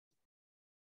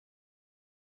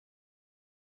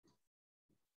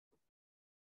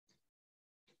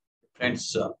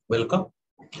Friends, welcome.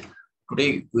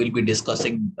 Today we'll be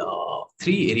discussing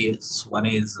three areas. One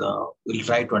is we'll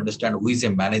try to understand who is a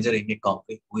manager in a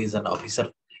company, who is an officer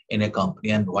in a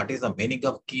company, and what is the meaning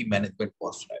of key management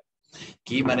personnel.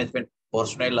 Key management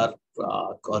personnel are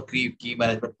or key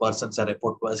management persons are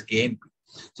referred to as KMP.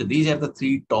 So these are the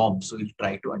three terms we'll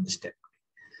try to understand.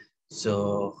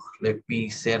 So let me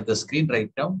share the screen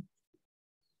right now.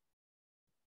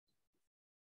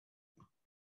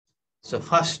 So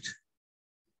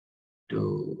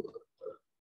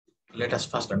let us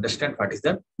first understand what is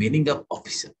the meaning of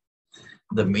officer.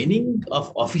 The meaning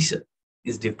of officer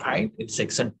is defined in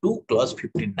section 2, clause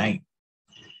 59.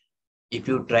 If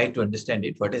you try to understand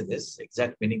it, what is this?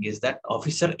 Exact meaning is that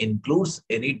officer includes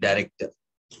any director.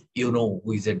 You know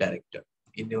who is a director.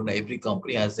 Every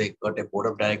company has got a board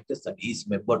of directors, and each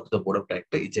member of the board of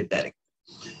directors is a director.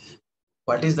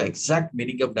 What is the exact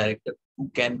meaning of director? Who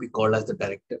can be called as the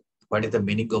director? What is the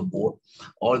meaning of board?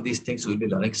 All these things we'll be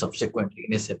learning subsequently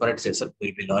in a separate session.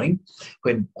 We'll be learning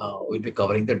when we'll be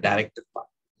covering the director part.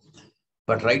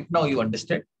 But right now you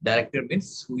understand director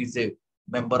means who is a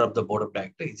member of the board of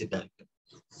directors is a director.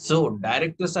 So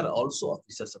directors are also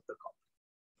officers of the company.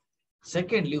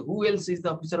 Secondly, who else is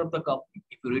the officer of the company?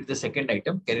 If you read the second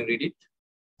item, can you read it?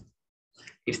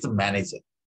 It's the manager.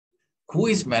 Who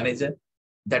is manager?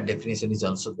 That definition is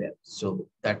also there. So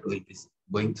that will be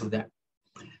going through that.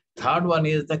 Third one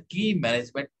is the key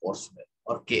management personnel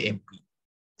or KMP.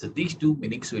 So these two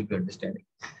meanings will be understanding.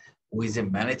 Who is a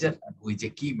manager and who is a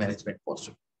key management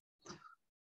personnel.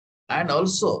 And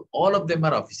also all of them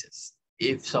are officers.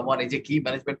 If someone is a key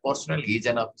management personnel, he is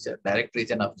an officer, director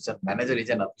is an officer, manager is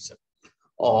an officer,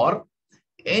 or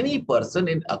any person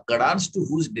in accordance to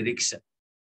whose direction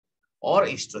or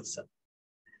instruction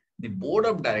the board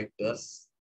of directors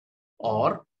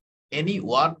or any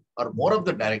one or more of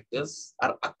the directors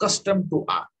are accustomed to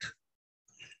act.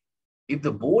 If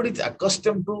the board is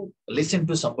accustomed to listen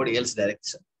to somebody else's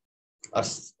direction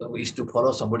or is to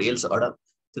follow somebody else's order,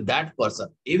 so that person,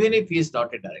 even if he is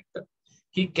not a director,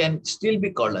 he can still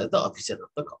be called as the officer of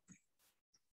the company.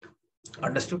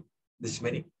 Understood this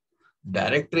meaning?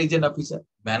 Director is an officer,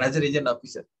 manager is an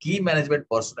officer, key management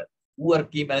personnel. Who are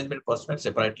key management personnel?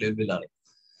 Separately will be learning.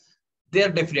 They are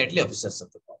definitely officers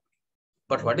of the company.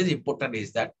 But what is important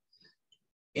is that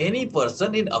any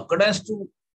person in accordance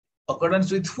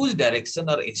with whose direction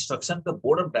or instruction the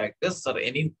board of directors or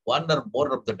any one or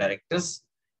more of the directors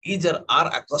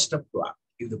are accustomed to act.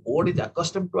 If the board is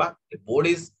accustomed to act, the board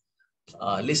is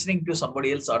listening to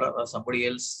somebody else's order or somebody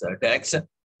else's direction,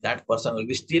 that person will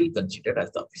be still considered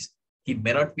as the officer. He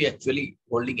may not be actually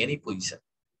holding any position,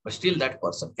 but still that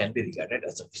person can be regarded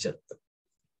as officer.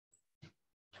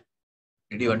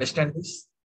 Did you understand this?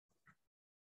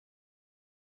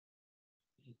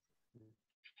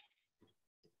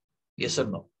 Yes or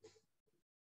no?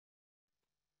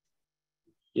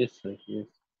 Yes, sir. Yes.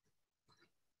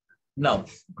 Now,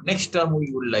 next term we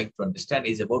would like to understand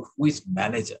is about who is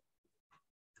manager.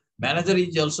 Manager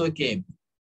is also a KMP.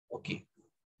 Okay.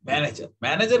 Manager.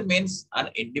 Manager means an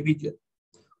individual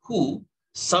who,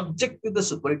 subject to the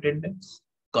superintendent's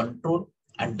control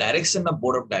and direction of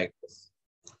board of directors,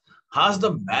 has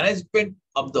the management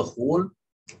of the whole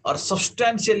or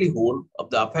substantially whole of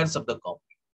the affairs of the company.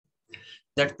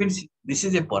 That means this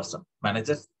is a person,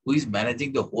 manager, who is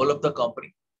managing the whole of the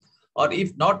company, or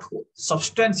if not whole,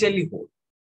 substantially whole.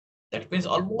 That means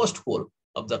almost whole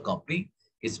of the company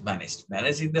is managed.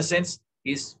 Managed in the sense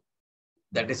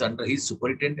that is under his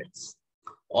superintendence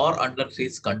or under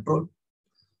his control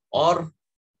or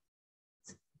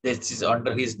this is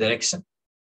under his direction.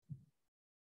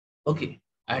 Okay.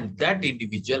 And that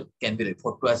individual can be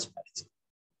referred to as manager.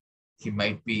 He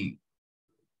might be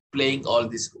playing all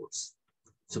these roles.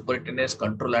 Superintendence,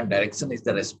 control, and direction is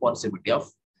the responsibility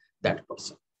of that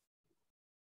person.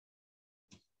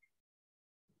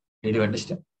 Did you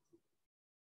understand?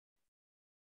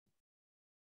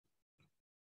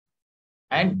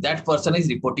 And that person is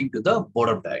reporting to the board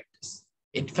of directors.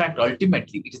 In fact,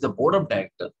 ultimately, it is the board of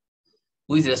directors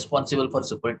who is responsible for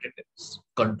superintendence,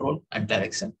 control, and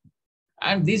direction.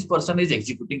 And this person is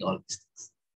executing all these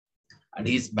things. And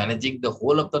he is managing the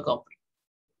whole of the company,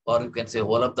 or you can say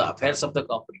whole of the affairs of the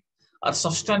company, or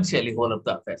substantially whole of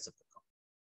the affairs of the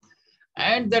company.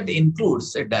 And that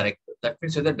includes a director. That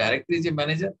means whether director is a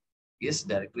manager, yes,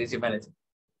 director is a manager,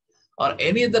 or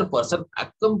any other person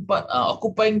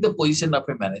occupying the position of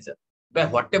a manager by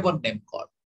whatever name called.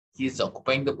 He is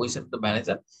occupying the position of the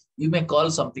manager. You may call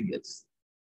something else.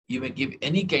 You may give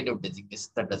any kind of designation,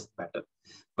 that doesn't matter.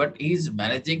 But he is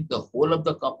managing the whole of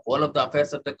the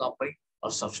affairs of the company or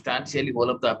substantially whole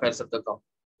of the affairs of the company.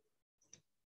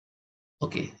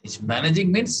 Okay, it's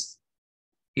managing means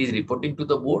he is reporting to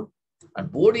the board,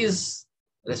 and board is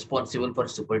responsible for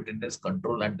superintendent's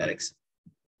control and direction.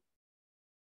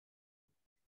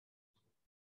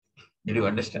 Did you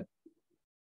understand?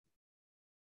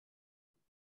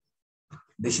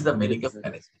 This is the meaning Yes, of sir.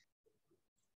 management.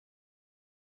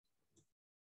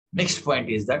 Next point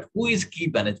is that who is key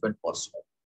management personnel?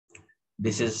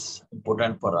 This is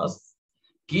important for us.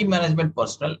 Key management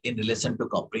personnel in relation to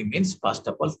company means, first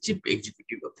of all, chief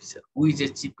executive officer. Who is a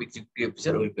chief executive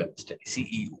officer? Will be understood.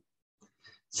 CEO.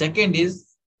 Second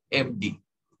is MD.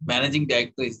 Managing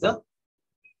director is the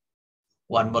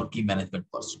one more key management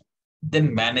personnel.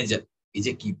 Then manager is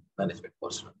a key management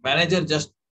personnel. Manager,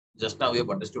 just now we have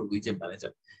understood who is a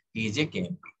manager. He is a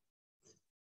KMP.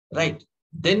 Right.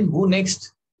 Then who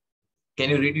next? Can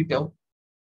you read it out?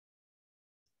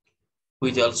 Who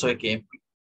is also a KMP,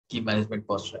 key management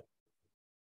personnel?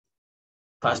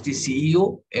 First is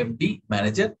CEO, MD,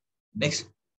 manager. Next,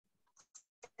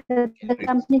 The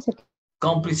company secretary.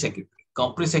 company secretary.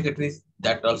 Company secretary,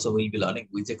 that also we will be learning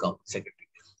who is a company secretary.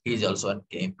 He is also an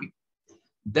KMP.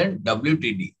 Then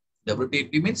WTD.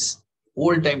 WTD means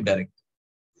whole-time director.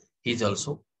 He is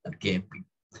also a KMP.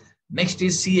 Next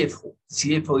is CFO.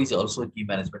 CFO is also a key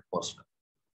management personnel.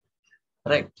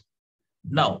 Right.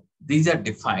 Now, these are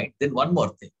defined. Then one more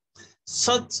thing.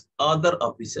 Such other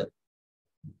officer,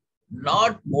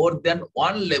 not more than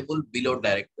one level below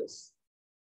directors,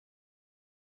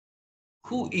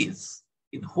 who is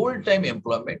in whole-time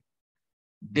employment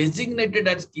designated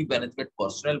as key management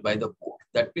personnel by the board.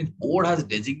 That means board has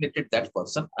designated that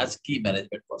person as key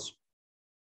management personnel.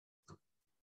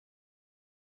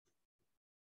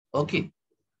 Okay.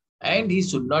 And he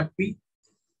should not be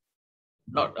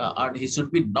not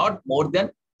more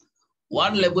than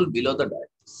one level below the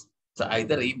directors. So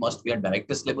either he must be a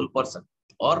directors level person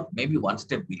or maybe one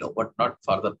step below, but not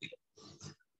further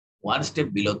below. One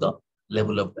step below the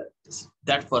level of directors.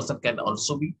 That person can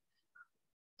also be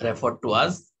referred to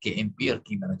as KMP or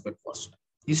key management personnel.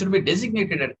 He should be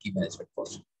designated as key management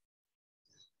personnel.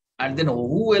 And then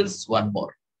who else? One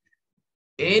more.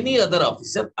 Any other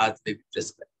officer as may be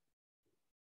prescribed.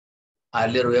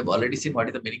 Earlier we have already seen what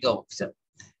is the meaning of officer.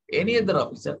 Any other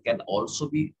officer can also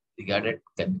be regarded,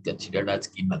 can be considered as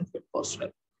key management personnel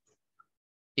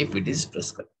if it is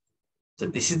prescribed. So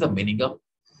this is the meaning of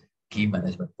key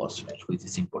management personnel, which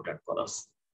is important for us.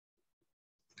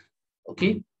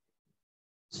 Okay.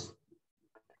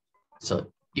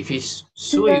 So if we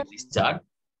show you this chart,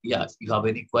 yeah, you have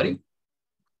any query?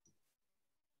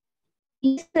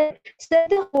 Yes, sir. Sir,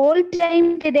 the whole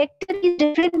time director is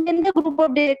different than the group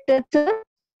of directors, sir.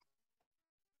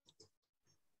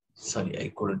 Sorry,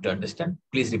 I couldn't understand.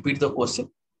 Please repeat the question.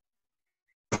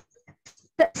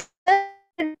 Sir,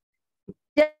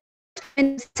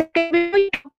 just secretary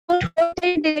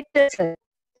whole-time director, sir.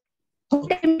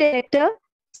 Whole-time director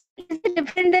is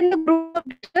different than the group of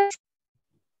directors.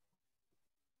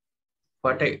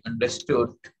 What I understood,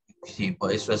 see,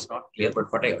 voice was not clear,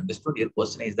 but what I understood your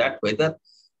question is that whether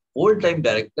whole-time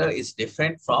director is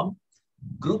different from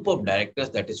group of directors.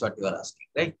 That is what you are asking,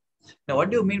 right? Now, what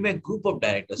do you mean by group of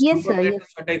directors? Yes, Group of sir.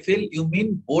 directors, what I feel you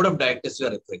mean board of directors you are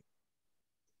referring.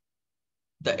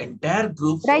 The entire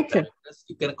group Right, of sir. directors,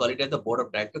 you can call it as the board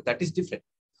of directors. That is different.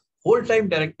 Whole-time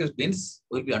directors means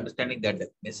we'll be understanding that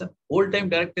definition. Whole-time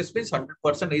directors means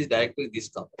 100% is director in this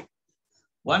company.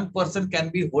 One person can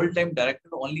be whole-time director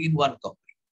only in one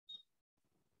company.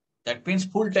 That means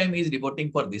full-time is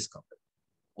reporting for this company.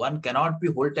 One cannot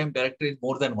be whole-time director in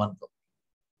more than one company.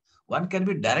 One can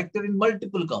be director in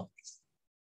multiple companies.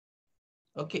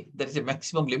 Okay, there is a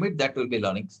maximum limit that we'll be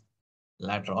learning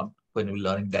later on when we're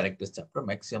learning directors chapter.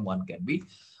 Maximum one can be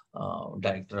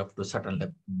director up to a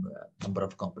certain number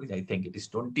of companies. I think it is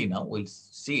 20 now. We'll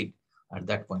see it at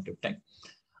that point of time.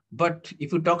 But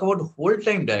if you talk about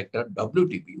whole-time director,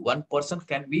 WTP, one person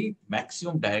can be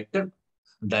maximum director,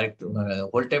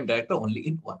 whole-time director only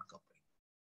in one company.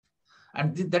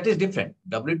 And that is different.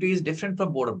 WT is different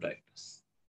from board of directors.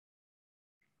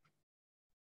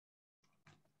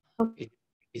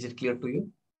 Is it clear to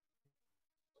you?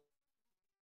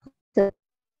 Sir.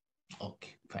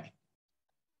 Okay, fine.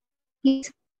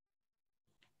 Yes.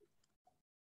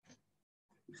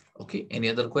 Okay, any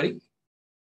other query?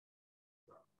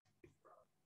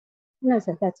 No,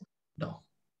 sir, that's it. No.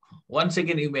 Once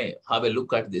again, you may have a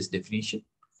look at this definition.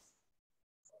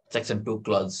 Section 2,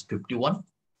 clause 51.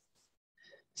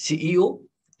 CEO,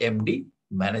 MD,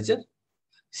 manager,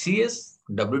 CS,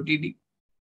 WTD,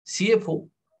 CFO,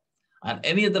 and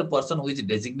any other person who is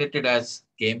designated as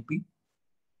KMP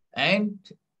and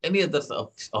any other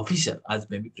officer as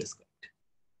may be prescribed.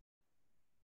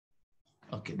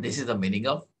 Okay, this is the meaning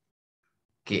of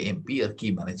KMP or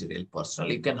key managerial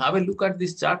personnel. You can have a look at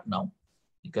this chart now.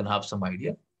 You can have some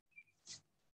idea.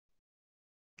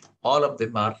 All of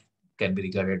them can be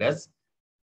regarded as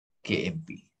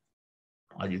KMP.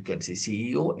 Or you can say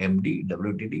CEO, MD,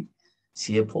 WTD,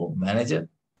 CFO, manager,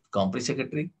 company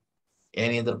secretary,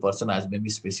 any other person as may be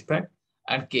specified,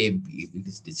 and KMP if it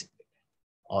is designated.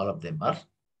 All of them are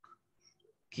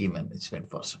key management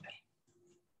personnel.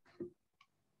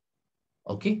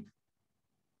 Okay.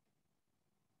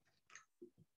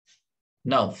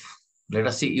 Now, let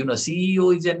us see,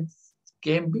 CEO is an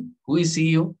KMP. Who is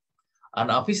CEO? An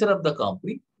officer of the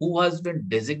company who has been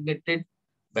designated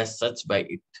as such by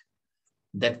it.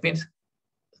 That means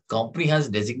company has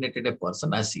designated a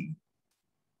person as CEO.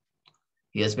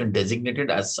 He has been designated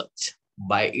as such.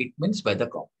 By it means by the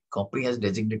company. Company has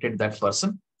designated that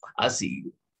person as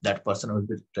CEO. That person will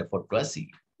be referred to as CEO.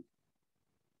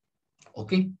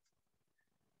 Okay.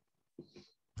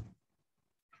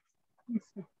 Yes,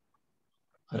 sir.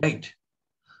 Right.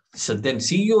 So then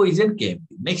CEO is in KMP.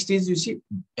 Next is, you see,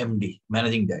 MD,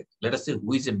 managing director. Let us say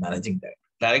who is a managing director.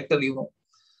 Director, who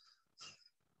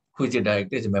is a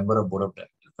director, is a member of board of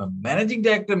directors. A managing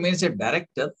director means a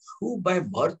director who, by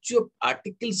virtue of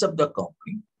articles of the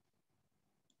company,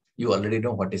 you already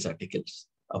know what is articles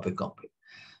of a company.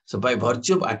 So by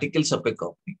virtue of articles of a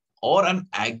company or an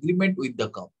agreement with the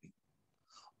company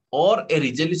or a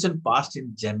resolution passed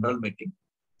in general meeting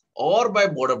or by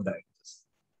board of directors,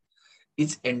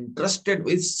 is entrusted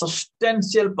with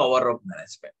substantial power of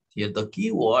management. Here the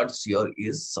key words here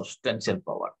is substantial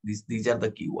power. These are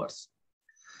the key words.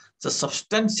 So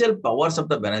substantial powers of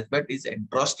the management is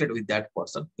entrusted with that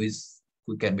person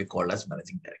who can be called as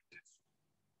managing director.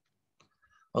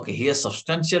 Okay, he has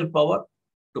substantial power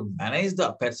to manage the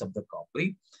affairs of the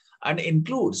company and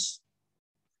includes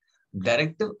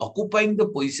director occupying the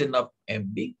position of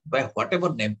MD by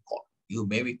whatever name called. You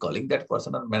may be calling that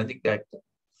person as managing director.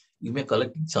 You may call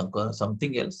it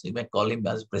something else. You may call him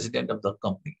as president of the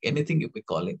company. Anything you may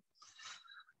call him.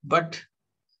 But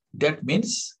that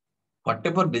means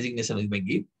whatever designation you may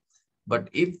give, but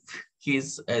if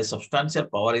his substantial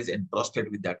power is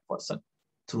entrusted with that person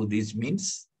through these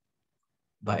means,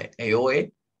 by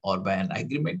AOA or by an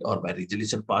agreement or by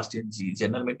resolution passed in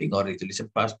general meeting or resolution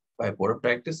passed by board of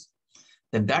directors,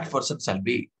 then that person shall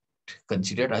be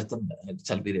considered as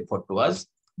shall be referred to as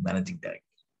managing director.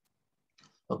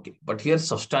 Okay, but here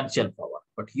substantial power.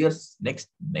 But here next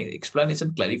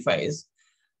explanation clarifies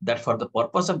that for the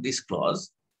purpose of this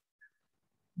clause,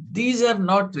 these are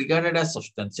not regarded as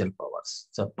substantial powers.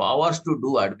 So powers to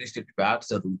do administrative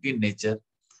acts of routine nature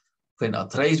when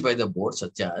authorized by the board,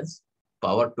 such as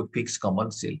power to fix common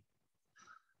seal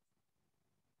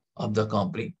of the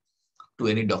company to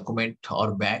any document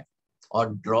or bank,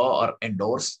 or draw or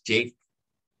endorse check,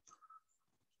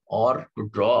 or to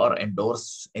draw or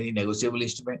endorse any negotiable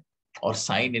instrument, or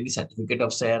sign any certificate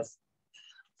of shares,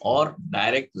 or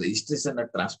direct registration or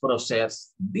transfer of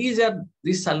shares. These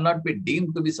shall not be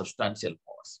deemed to be substantial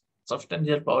powers.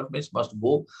 Substantial power means must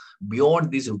go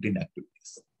beyond these routine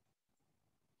activities.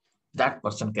 That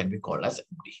person can be called as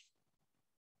MD.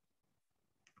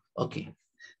 Okay.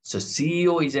 So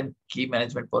CEO is a key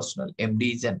management personnel.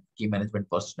 MD is a key management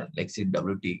personnel, like say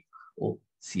WTO,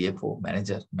 CFO,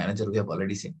 manager. Manager we have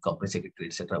already seen, company secretary,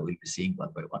 etc. We'll be seeing one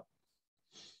by one.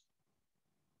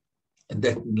 And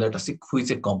then let us see who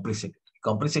is a company secretary.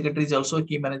 Company secretary is also a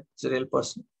key managerial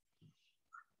person.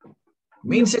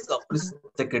 Means a company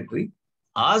secretary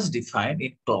as defined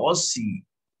in clause C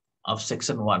of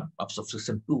section 1 of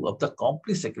subsection 2 of the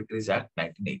Company Secretaries Act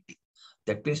 1980.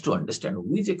 That means to understand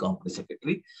who is a company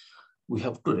secretary, we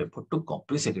have to refer to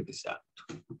Company Secretaries Act.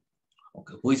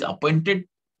 Okay, who is appointed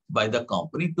by the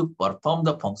company to perform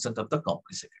the functions of the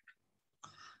company secretary.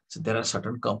 So there are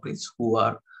certain companies who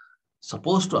are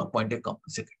supposed to appoint a company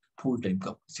secretary, full-time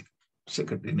company secretary.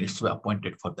 Secretary needs to be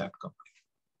appointed for that company.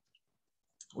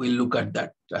 We'll look at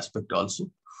that aspect also.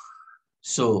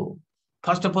 So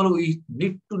first of all, we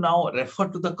need to now refer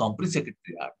to the Company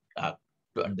Secretary Act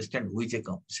to understand who is a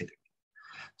company secretary.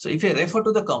 So if I refer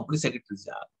to the Company Secretaries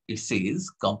Act, it says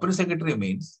company secretary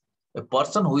means a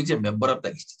person who is a member of the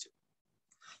institute.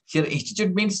 Here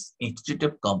institute means Institute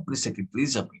of Company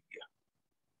Secretaries of India.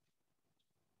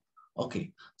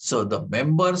 Okay, so the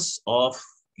members of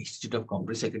Institute of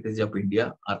Company Secretaries of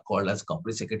India are called as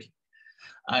company secretary.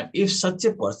 And if such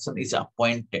a person is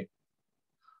appointed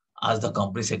as the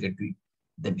company secretary,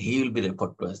 then he will be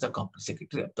referred to as the company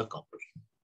secretary of the company.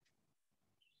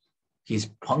 He is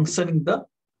functioning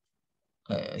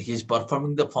he is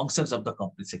performing the functions of the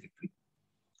company secretary.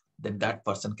 Then that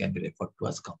person can be referred to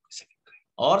as company secretary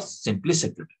or simply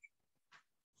secretary.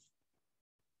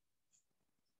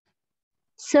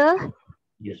 Sir,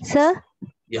 Yes. sir,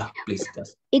 Yeah, please.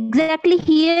 Just. exactly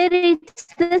here it's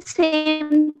the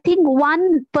same thing.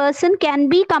 One person can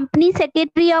be company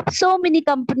secretary of so many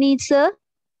companies, sir.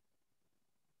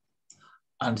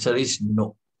 Answer is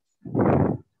no.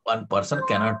 One person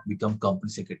cannot become company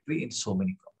secretary in so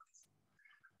many companies.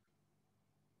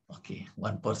 Okay,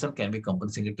 one person can be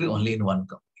company secretary only in one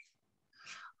company.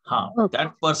 Okay.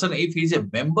 That person, if he is a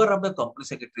member of the company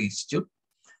secretary institute,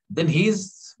 then he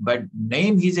is, by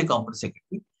name, he is a company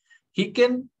secretary. He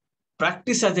can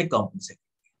practice as a company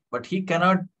secretary, but he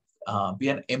cannot be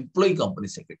an employee company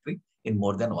secretary in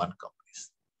more than one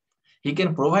companies. He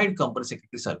can provide company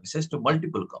secretary services to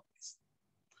multiple companies.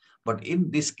 But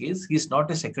in this case, he is not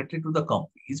a secretary to the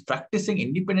company. He is practicing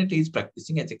independently. He is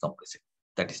practicing as a company secretary.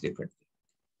 That is different.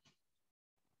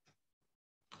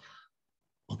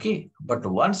 Okay, but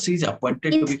once he is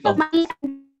appointed to be company.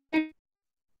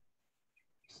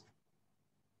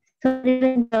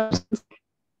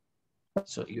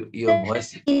 So your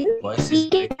voice is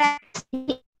breaking.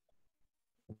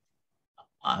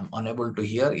 I'm unable to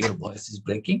hear. Your voice is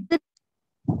breaking.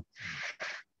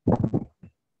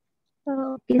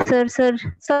 Okay, sir.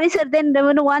 Sorry, sir. Then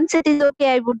once it is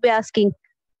okay, I would be asking.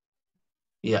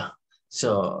 Yeah.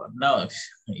 So now,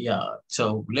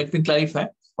 So let me clarify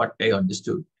what I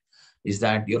understood is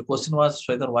that your question was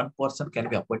whether one person can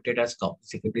be appointed as company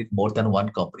secretary in more than one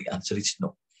company. Answer is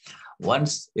no.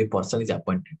 Once a person is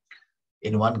appointed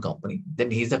in one company,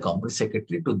 then he is a company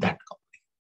secretary to that company.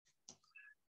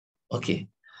 Okay.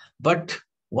 But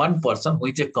one person who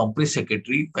is a company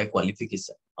secretary by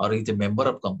qualification or is a member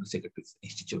of company secretaries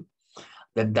institute,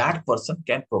 then that person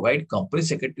can provide company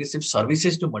secretaryship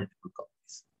services to multiple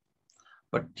companies.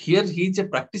 But here he is a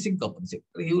practicing company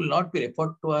secretary. He will not be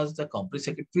referred to as the company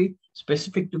secretary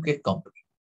specific to a company.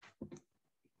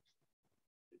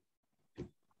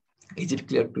 Is it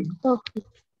clear to you? Okay.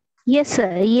 Yes,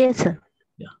 sir. Yes, sir.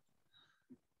 Yeah.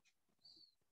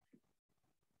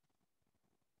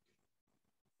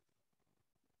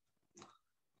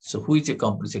 So who is a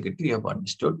company secretary? You have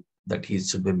understood that he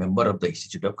should be a member of the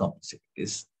Institute of Company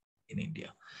Secretaries in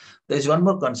India. There is one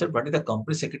more concept. What is the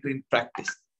company secretary in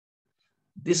practice?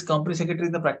 This company secretary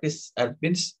in the practice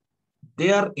means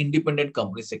they are independent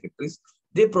company secretaries.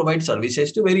 They provide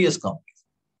services to various companies.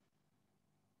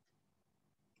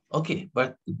 Okay,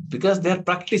 but because they are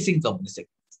practicing company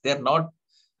secretaries, they are not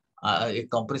a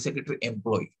company secretary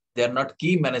employee. They are not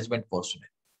key management personnel.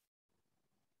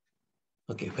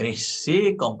 Okay, when I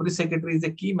say company secretary is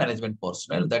a key management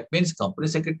personnel, that means company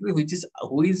secretary who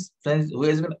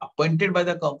has been appointed by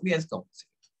the company as company secretary.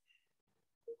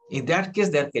 In that case,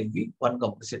 there can be one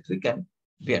company secretary can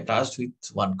be attached with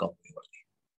one company only.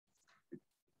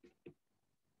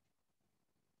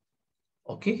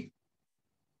 Okay.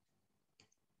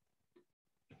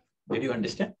 Did you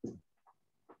understand?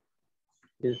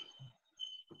 Yes.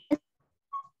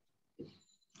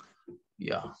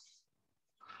 Yeah.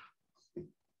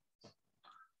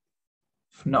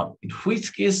 Now, in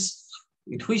which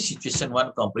situation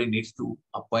one company needs to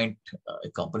appoint a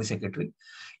company secretary?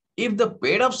 If the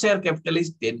paid up share capital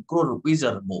is 10 crore rupees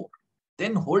or more,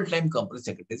 then whole-time company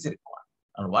secretary is required.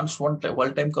 And once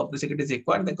whole-time company secretary is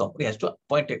required, the company has to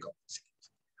appoint a company secretary.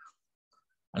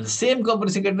 And the same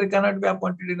company secretary cannot be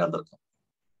appointed in other company.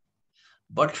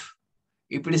 But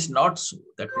if it is not so,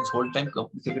 that means whole-time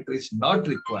company secretary is not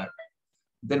required,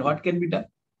 then what can be done?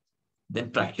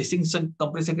 Then practicing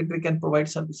company secretary can provide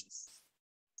services.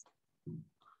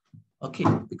 Okay,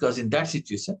 because in that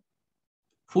situation,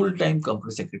 full-time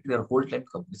company secretary or whole-time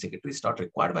company secretary is not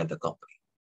required by the company.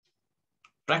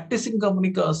 Practicing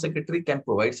company secretary can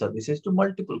provide services to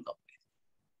multiple companies,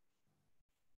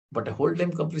 but a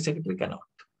whole-time company secretary cannot.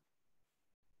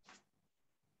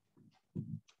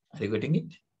 Are you getting it?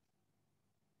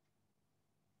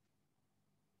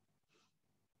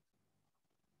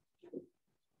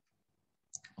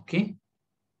 Okay.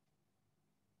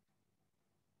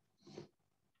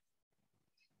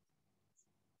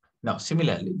 Now,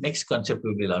 similarly, next concept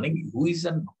we'll be learning, who is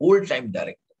a whole-time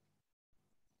director?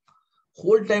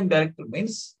 Whole-time director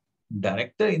means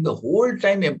director in the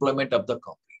whole-time employment of the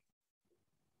company.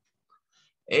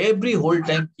 Every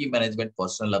whole-time key management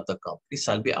personnel of the company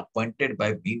shall be appointed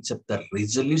by means of the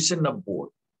resolution of board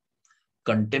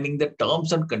containing the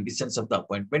terms and conditions of the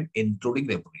appointment, including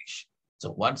remuneration.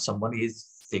 So once someone is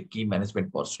a key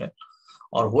management personnel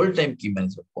or whole-time key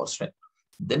management personnel,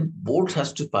 then board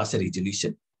has to pass a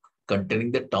resolution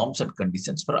containing the terms and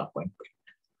conditions for appointment,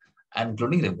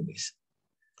 including remuneration.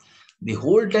 The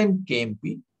whole-time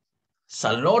KMP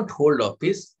shall not hold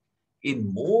office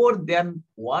in more than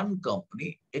one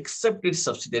company except its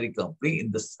subsidiary company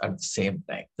at the same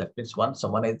time. That means once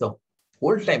someone is the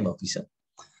whole-time officer,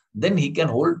 then he can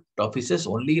hold offices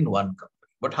only in one company.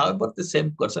 But however, the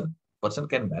same person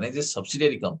can manage a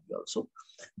subsidiary company also.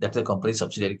 That's a company,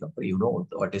 subsidiary company. You know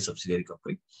what is subsidiary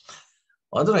company.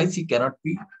 Otherwise, he cannot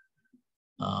be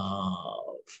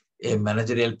a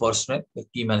managerial personnel, a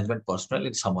key management personnel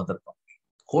in some other company.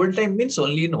 Whole time means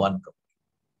only in one company.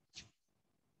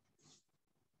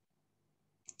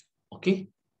 Okay.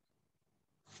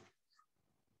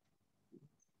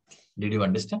 Did you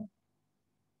understand?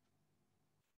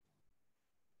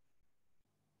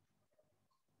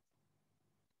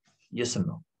 Yes or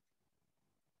no?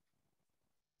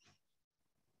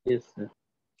 Yes, sir.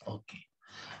 Okay.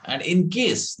 And in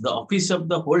case the office of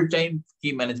the whole-time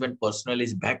key management personnel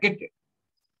is vacated,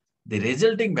 the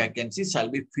resulting vacancy shall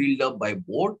be filled up by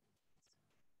board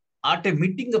at a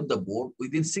meeting of the board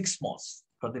within 6 months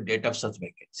from the date of such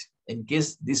vacancy. In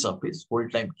case this office,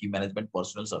 whole-time key management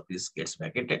personnel's office gets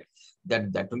vacated,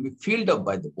 then that will be filled up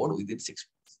by the board within 6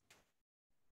 months.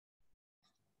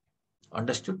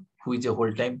 Understood? Who is a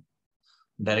whole-time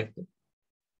director?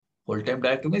 Whole-time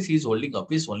director means he is holding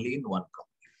office only in one company.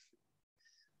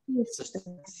 Yes, So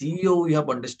CEO we have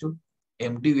understood,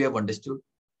 MD we have understood,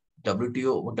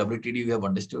 WTD we have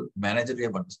understood, manager we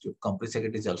have understood, company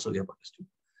secretary also we have understood.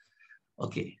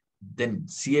 Okay, then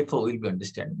CFO will be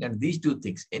understanding, and these two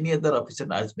things, any other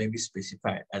officer as may be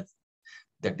specified as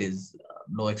that is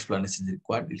no explanation is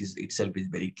required. It is itself is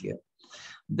very clear.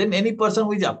 Then any person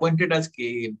who is appointed as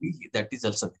KMP, that is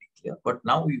also very clear. But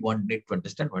now we need to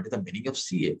understand what is the meaning of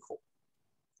CFO.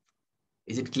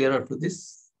 Is it clearer to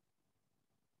this?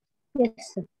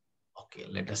 yes, sir. Okay,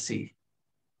 let us see.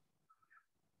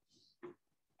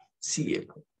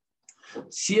 CFO.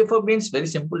 CFO means very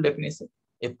simple definition.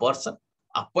 A person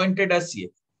appointed as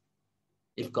CFO.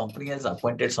 If company has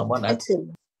appointed someone as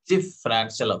chief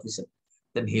financial officer,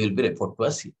 then he will be referred to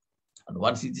as CFO. And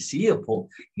once he is the CFO,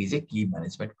 he is a key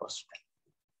management personnel.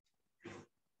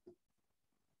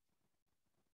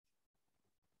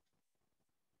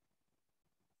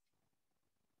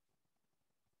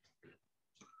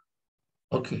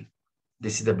 Okay,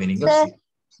 this is the meaning of CFO.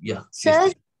 Yeah.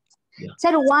 Sir, yeah.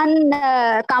 Sir, one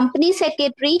company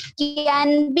secretary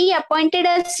can be appointed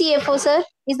as CFO, sir.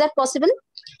 Is that possible?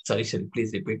 Sorry,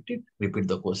 please repeat it. Repeat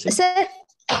the question. Sir,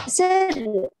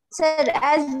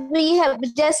 as we have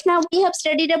just now we have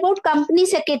studied about company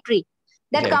secretary.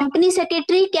 That Right. company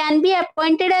secretary can be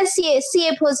appointed as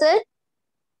CFO, sir.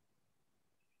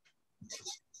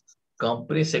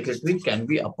 Company secretary can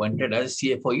be appointed as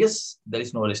CFO. Yes, there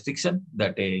is no restriction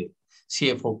that a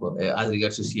CFO, as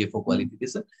regards to CFO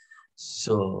qualification.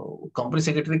 So, company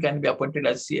secretary can be appointed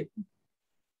as CFO.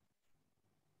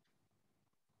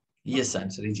 Yes,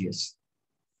 answer is yes.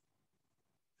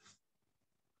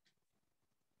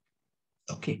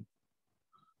 Okay.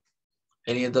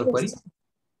 Any other query?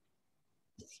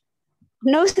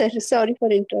 No, sir. Sorry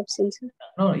for interruption, sir.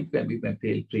 No, you can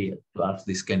feel free to ask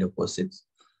this kind of questions.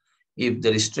 If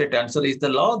the straight answer is the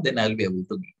law, then I'll be able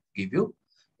to give you.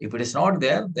 If it is not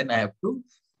there, then I have to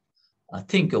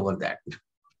think over that.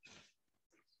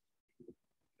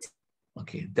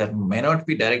 Okay, there may not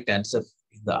be direct answer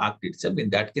in the act itself. In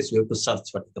that case, we have to search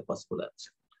what is the possible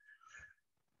answer.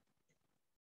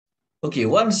 Okay,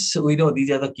 once we know these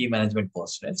are the key management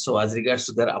personnel, so as regards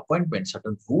to their appointment,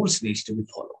 certain rules needs to be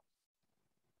followed.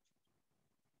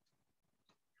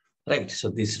 Right, so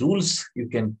these rules, you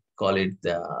can call it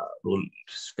the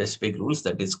specific rules,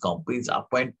 that is company's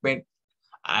appointment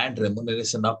and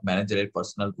remuneration of managerial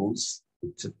personnel rules.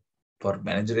 So for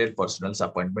managerial personnel's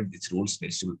appointment, these rules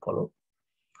needs to be followed.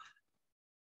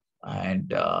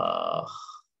 And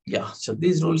yeah, so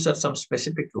these rules are some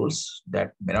specific rules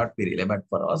that may not be relevant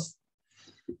for us.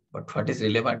 But what is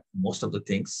relevant, most of the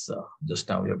things just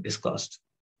now we have discussed.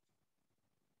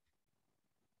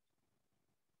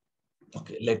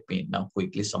 Okay, let me now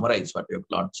quickly summarize what we have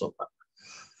learned so far.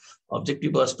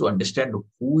 Objective was to understand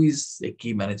who is a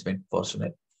key management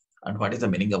personnel and what is the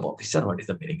meaning of officer, what is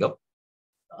the meaning of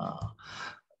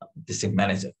this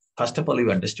manager. First of all,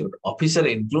 we understood officer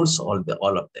includes all of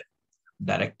them: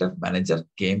 director, manager,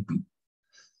 KMP,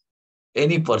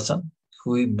 any person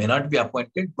who may not be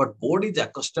appointed, but board is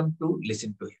accustomed to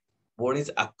listen to him. Board is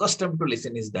accustomed to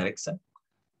listen his direction.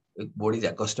 Board is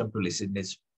accustomed to listen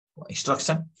his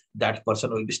instruction. That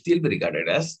person will still be regarded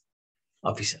as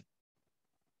officer.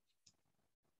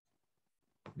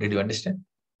 Did you understand?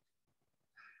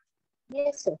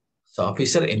 Yes, sir. So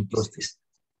officer includes this.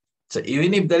 So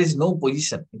even if there is no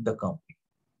position in the company,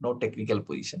 no technical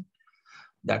position,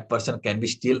 that person can be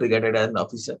still regarded as an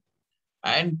officer.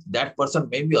 And that person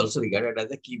may be also regarded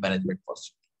as a key management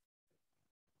person.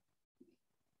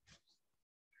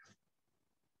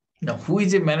 Now, who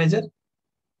is a manager?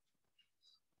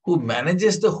 Who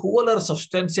manages the whole or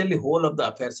substantially whole of the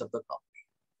affairs of the company.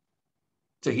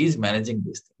 So he is managing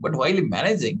this thing. But while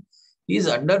managing, he is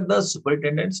under the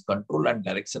superintendent's control and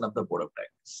direction of the board of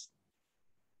directors.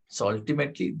 So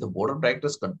ultimately, the board of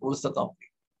directors controls the company.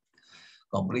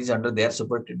 Company is under their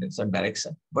superintendence and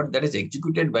direction, but that is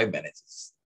executed by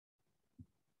managers.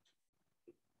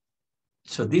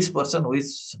 So this person who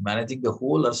is managing the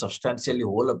whole or substantially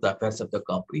whole of the affairs of the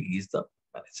company is the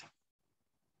manager.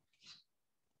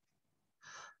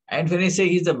 And when I say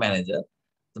he's the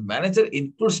manager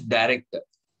includes director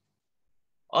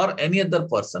or any other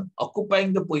person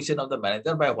occupying the position of the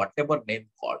manager by whatever name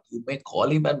called. You may call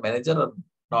him a manager or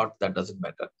not, that doesn't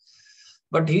matter.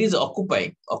 But he is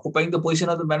occupying the position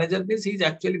of the manager means he is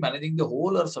actually managing the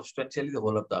whole or substantially the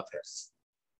whole of the affairs.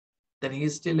 Then he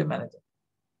is still a manager.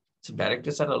 So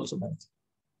directors are also managers.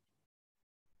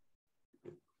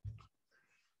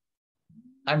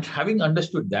 And having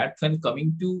understood that, when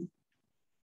coming to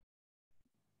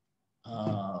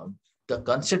the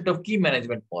concept of key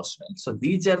management personnel, so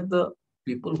these are the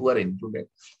people who are included: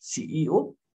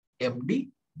 CEO, MD,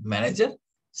 manager,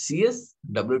 CS,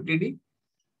 WTD,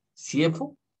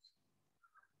 CFO,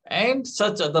 and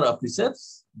such other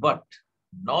officers, but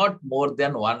not more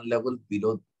than one level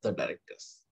below the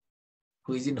directors,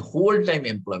 who is in whole-time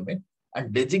employment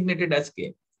and designated as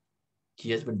KMP.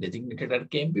 He has been designated as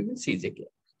KMP means he is a KMP.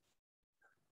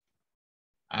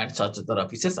 And such other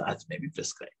officers as may be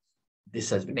prescribed. This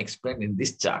has been explained in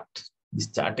this chart.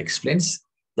 This chart explains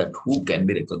that who can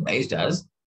be recognized as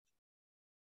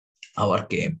our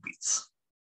KMPs.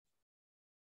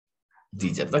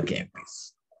 These are the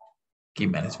KMPs, key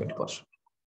management person.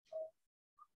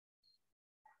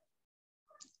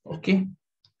 Okay.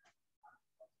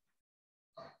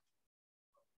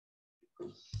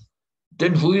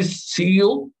 Then who is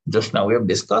CEO? Just now we have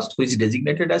discussed who is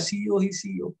designated as CEO, he is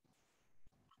CEO.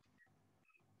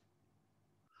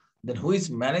 Then who is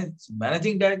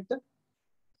managing director?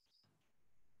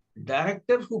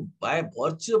 Director who by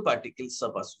virtue of articles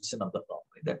of association of the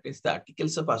company, that means the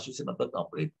articles of association of the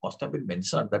company must have been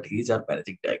mentioned that he is our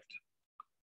managing director.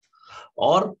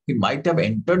 Or he might have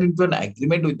entered into an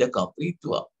agreement with the company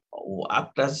to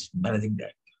act as managing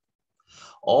director.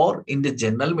 Or in the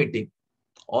general meeting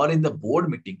or in the board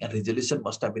meeting, a resolution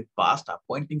must have been passed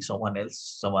appointing someone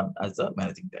as a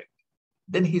managing director.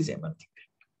 Then he is a managing director.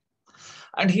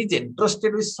 And he is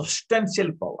entrusted with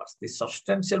substantial powers. The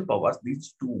substantial powers,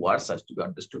 these two words has to be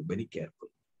understood very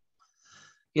carefully.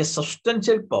 He has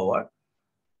substantial power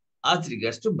as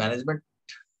regards to management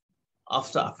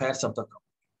of the affairs of the company.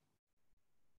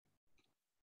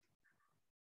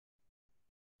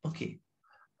 Okay.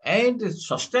 And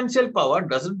substantial power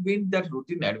doesn't mean that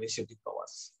routine administrative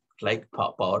powers, like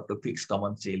power to fix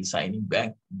common sale, signing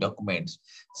bank documents,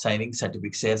 signing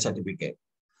share certificate,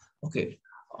 okay,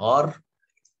 or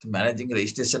managing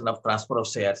registration of transfer of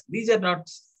shares. These are not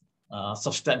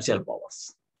substantial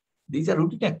powers. These are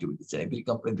routine activities. In every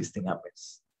company, this thing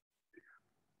happens.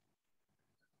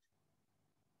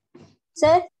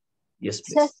 Sir? Yes,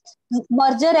 please. Sir,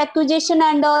 merger, acquisition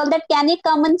and all that, can it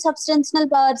come in substantial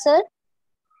power, sir?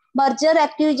 Merger,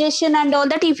 acquisition and all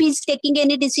that, if he's taking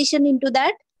any decision into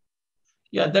that?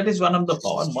 Yeah, that is one of the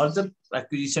power. Merger,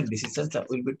 acquisition decisions that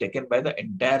will be taken by the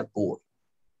entire board.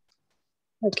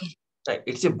 Okay. Right.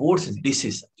 It's a board's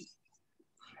decision.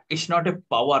 It's not a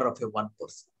power of a one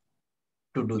person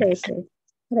to do this.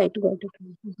 Right, got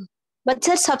it. But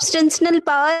sir, substantial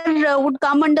power would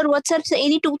come under what, sir?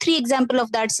 Any 2-3 example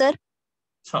of that, sir?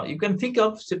 So you can think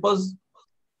of, suppose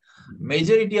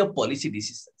majority of policy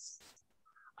decisions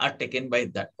are taken by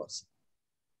that person.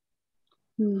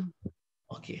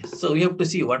 Okay, so we have to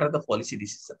see what are the policy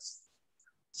decisions.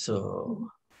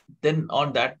 So then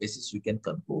on that basis, we can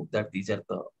conclude that these are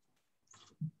the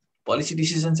policy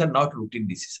decisions are not routine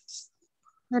decisions.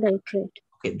 Right.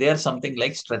 Okay, they are something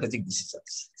like strategic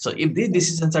decisions. So if these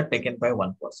decisions are taken by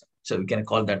one person, so we can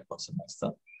call that person as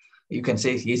the, you can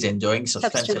say he is enjoying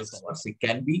substantial powers. He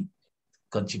can be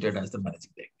considered as the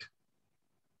managing director.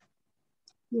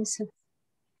 Yes, sir.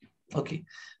 Okay,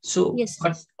 so yes,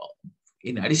 but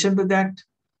in addition to that,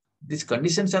 these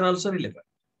conditions are also relevant.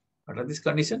 What are these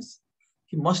conditions?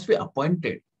 He must be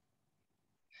appointed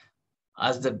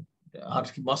as the, or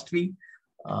he must be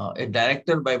a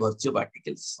director by virtue of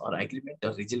articles or agreement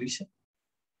or resolution.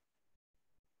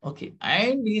 Okay,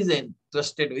 and he is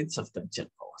entrusted with substantial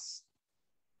powers.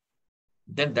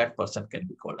 Then that person can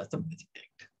be called as the managing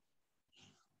director.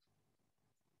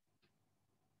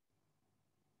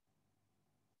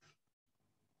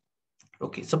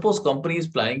 Okay, suppose company is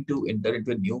planning to enter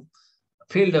into a new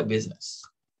field of business.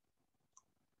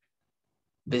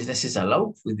 Business is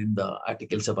allowed within the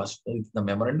articles of the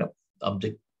memorandum.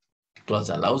 Object clause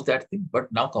allows that thing,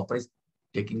 but now company is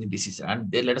taking a decision,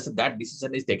 and they let us say that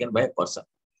decision is taken by a person.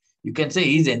 You can say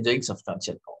he is enjoying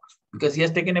substantial power because he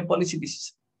has taken a policy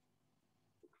decision.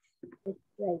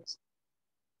 Right.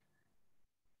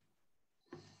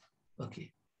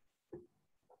 Okay.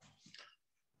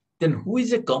 Then who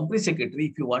is a company secretary?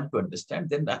 If you want to understand,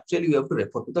 then actually you have to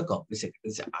refer to the Company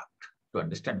Secretaries Act to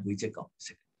understand who is a company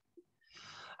secretary.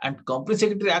 And Company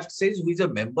Secretary Act says who is a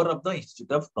member of the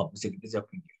Institute of Company Secretaries of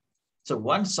India. So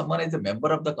once someone is a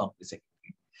member of the Company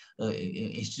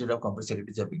Secretary, Institute of Company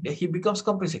Secretaries of India, he becomes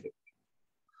Company Secretary.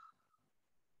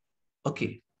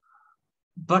 Okay.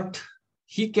 But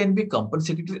he can be Company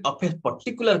Secretary of a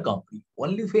particular company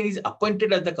only if he is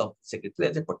appointed as the Company Secretary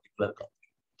as a particular company.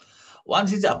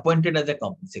 Once he is appointed as a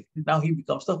company secretary, now he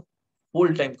becomes the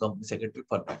full-time company secretary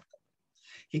for that company.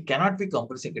 He cannot be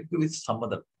company secretary with some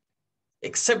other,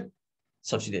 except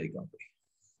subsidiary company.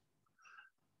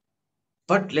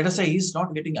 But let us say he is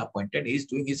not getting appointed, he is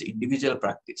doing his individual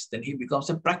practice. Then he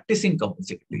becomes a practicing company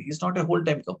secretary. He is not a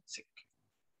whole-time company secretary.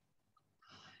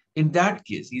 In that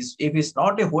case, if he is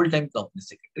not a whole-time company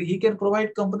secretary, he can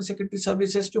provide company secretary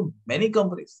services to many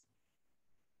companies.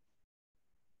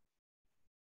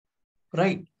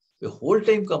 Right. A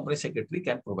whole-time company secretary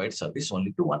can provide service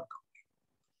only to one company.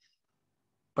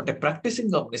 But a practicing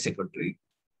company secretary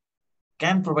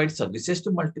can provide services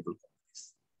to multiple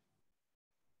companies.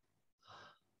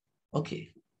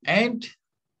 Okay. And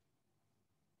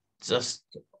just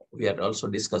we are also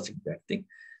discussing that thing.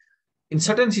 In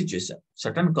certain situations,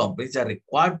 certain companies are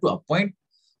required to appoint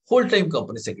whole-time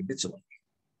company secretaries only.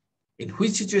 In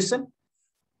which situation?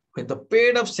 When the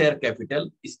paid up share capital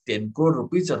is 10 crore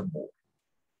rupees or more,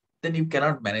 then you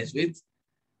cannot manage with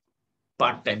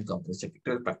part-time company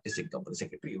secretary or practicing company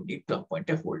secretary. You need to appoint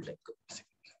a full-time company secretary.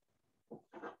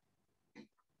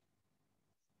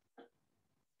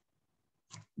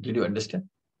 Did you understand?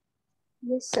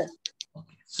 Yes, sir.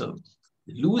 Okay. So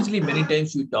loosely, many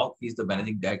times we talk, he's the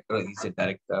managing director, he's a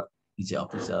director, he's an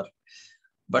officer.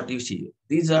 But you see,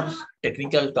 these are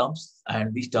technical terms,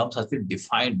 and these terms have been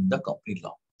defined in the company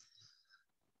law.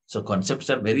 So concepts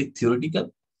are very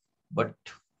theoretical, but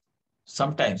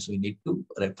sometimes we need to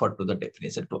refer to the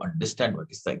definition to understand what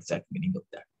is the exact meaning of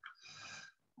that.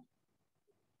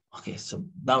 Okay, so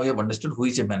now we have understood who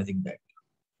is a managing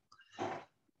director,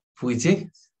 who is a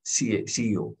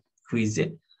CEO, who is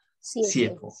a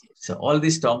CFO. So all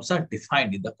these terms are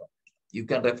defined in the company. You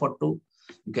can refer to,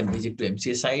 you can visit to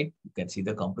MCA site, you can see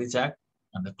the Companies Act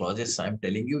and the clauses I'm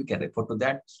telling you, you can refer to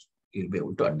that. You'll be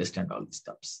able to understand all these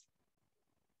terms.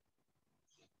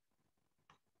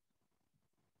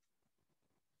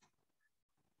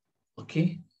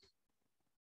 Okay.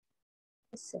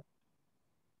 Yes, sir.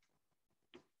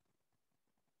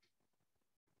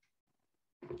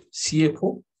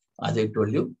 CFO, as I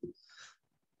told you,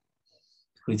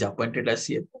 who is appointed as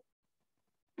CFO.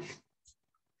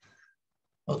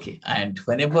 Okay, and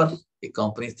whenever a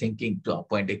company is thinking to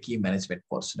appoint a key management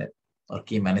personnel or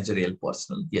key managerial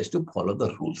personnel, he has to follow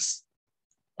the rules.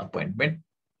 Appointment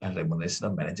and remuneration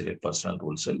of managerial personnel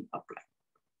rules will apply.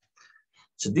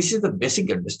 So this is the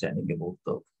basic understanding about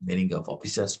the meaning of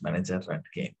officers, manager, and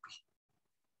KMP.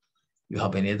 You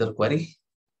have any other query?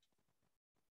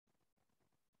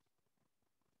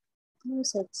 No,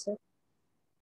 sir.